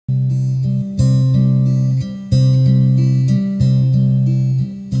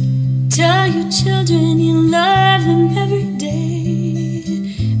children, you love them every day.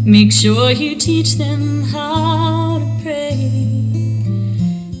 Make sure you teach them how to pray.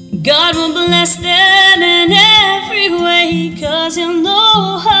 God will bless them in every way, 'cause He'll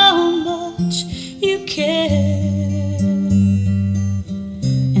know how much you care.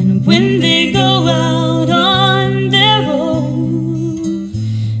 And when they go out on their own,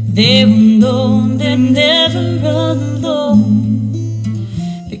 they will know they're never alone,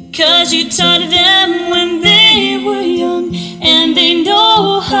 because you taught them when they were young, and they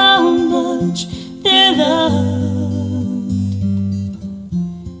know how much they're loved.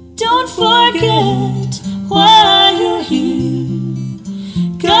 Don't forget why you're here.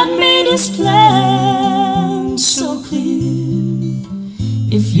 God made His plan so clear.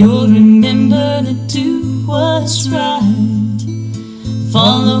 If you'll remember to do what's right,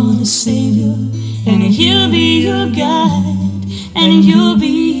 follow the Savior, and He'll be your guide, and you'll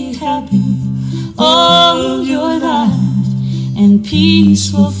be happy all your life, and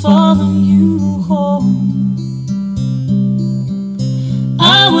peace will follow you home.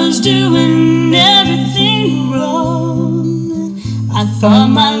 I was doing everything wrong. I thought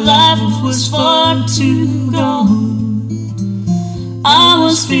my life was far too gone. I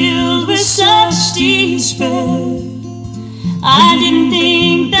was filled with such despair. I didn't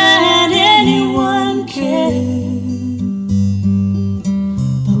think that anyone cared.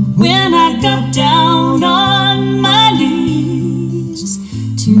 But when I got down on my knees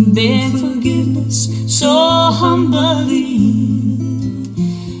to beg forgiveness so humbly,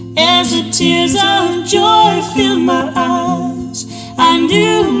 as the tears of joy filled my eyes, I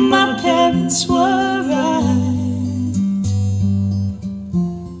knew my parents were right.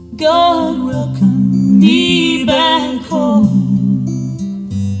 God welcomed me back home.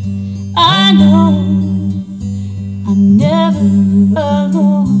 I know I'm never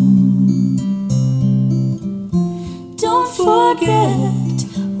alone. Don't forget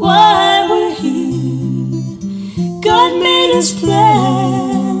why we're here. God made His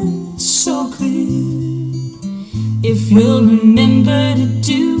plan so clear. If you'll remember to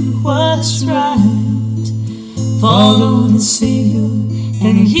do what's right, follow the Savior,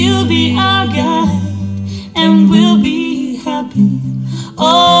 and He'll be our guide, and we'll be happy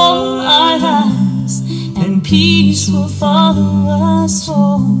all our lives, and peace will follow us home.